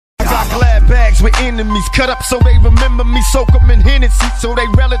Buy glad bags with enemies, cut up so they remember me. Soak them in Hennessy so they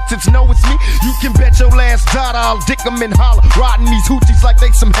relatives know it's me. You can bet your last dollar I'll dick them and holler. Riding these hoochies like they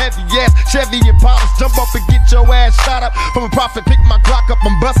some heavy ass Chevy and Impalas. Jump up and get your ass shot up. From a profit, pick my Glock up.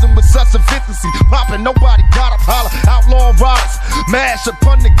 I'm busting with such efficiency. Popping, nobody got up, holler. Outlaw riders, mash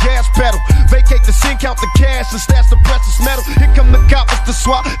upon the gas pedal. Vacate the scene, count the cash and stash the precious metal. Here come the coppers, the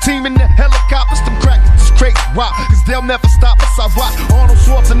SWAT team in the helicopters. Them crackers, this crazy rock, cause they'll never stop us. I watch Arnold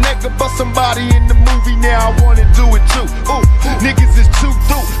Schwarzenegger bust somebody in the movie. Now I wanna do it too. Ooh, niggas is too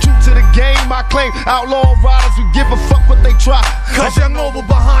through. True to the game, I claim. Outlaw riders, we give a fuck what they try. Cause young over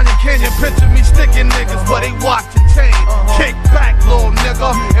behind you, can you picture me sticking niggas where they watch and change? Kick back, little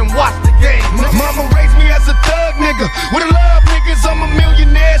nigga, and watch the game. Mama raised me as a thug nigga. With a love niggas, I'm a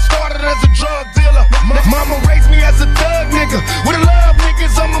millionaire. Started as a drug dealer. Mama raised me as a thug nigga. With a love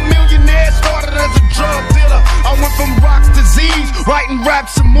niggas, I'm a millionaire. Started as a drug dealer. I went from rocks to Z's, writing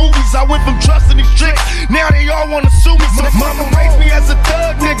raps and movies. I went from trusting these chicks, now they all wanna sue me. Mama raised me as a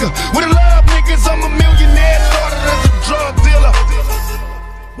thug nigga. With a love niggas, I'm a millionaire. Started as a drug dealer.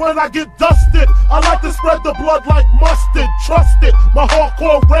 When I get dusted, I like to spread the blood like mustard. Trust it, my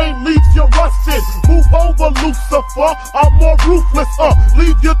hardcore rain leaves you rusted. Move over, Lucifer, I'm more ruthless.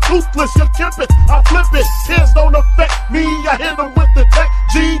 Leave you toothless, you kip it, I flip it. Tears don't affect me, I hit them with the tech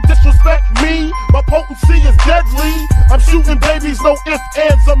G. Disrespect me, my potency is deadly. I'm shooting babies, no ifs,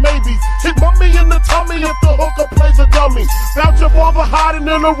 ands, or maybes. Hit mummy in the tummy if the hooker plays a dummy. Found your father hiding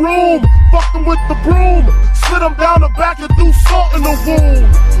in a room, fuck him with the broom. Slid him down the back and threw salt in the wound.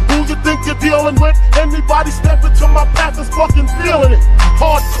 Who you think you're dealing with? Anybody step into my path is fucking feeling it.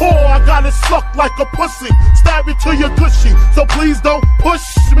 Hardcore, I got it sucked like a pussy. Stab it to your gushy, so please don't push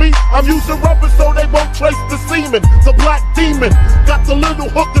me. I'm using rubber so they won't trace the semen. The black demon got the little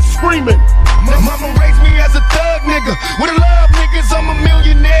hooker screaming. Mama raised me as a thug nigga. With a love niggas, I'm a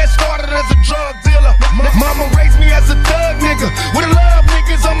millionaire. Started as a drug dealer. Mama raised me as a thug nigga. With a love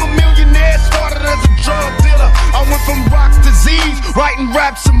niggas, I'm a millionaire. Started as a drug dealer. I went from rocks to Z's, writing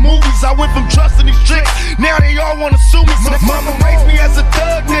raps and movies. I went from trusting these chicks, now they all wanna sue me. Mama raised me as a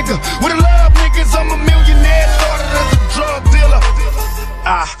thug nigga. With a love niggas, I'm a millionaire. Started as a drug dealer.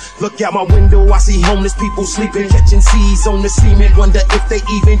 Look out my window, I see homeless people sleeping, catching seeds on the cement, wonder if they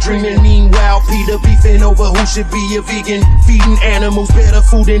even dreaming. Meanwhile, Peter beefing over who should be a vegan, feeding animals better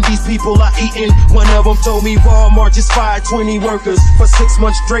food than these people are eating. One of them told me Walmart just fired 20 workers for 6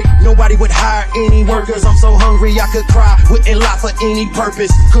 months straight. Nobody would hire any workers. I'm so hungry I could cry, wouldn't lie for any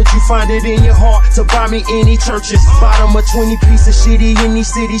purpose. Could you find it in your heart to buy me any churches? Bottom of 20 piece of shitty in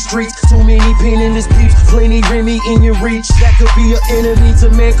these city streets. Too many penniless peeps, plenty Remy in your reach. That could be an enemy to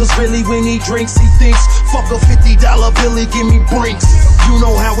man, cause really when he drinks he thinks, fuck a $50 billy, give me brinks. You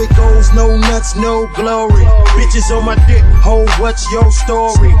know how it goes, no nuts, no glory. Bitches on my dick, ho, what's your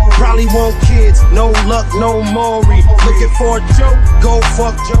story? Probably want kids, no luck, no Maury. Looking for a joke, go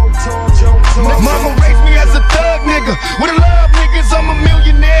fuck Joe Toro. Mama raised me as a thug nigga. With a love niggas, I'm a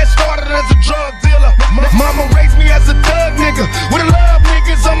millionaire. Started as a drug dealer. Mama raised me as a thug nigga. With a love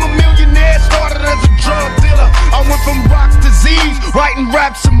niggas, I'm a millionaire. Started as a drug dealer. I went from rocks to Z's, writing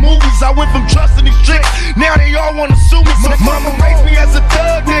raps and movies. I went from trusting these chicks, now they all wanna sue me. Mama raised me as a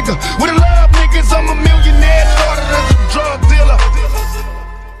thug nigga. With a love niggas, I'm a millionaire. Started as a drug dealer.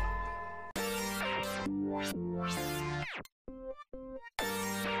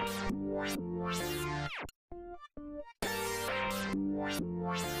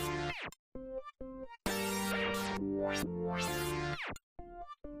 Wow.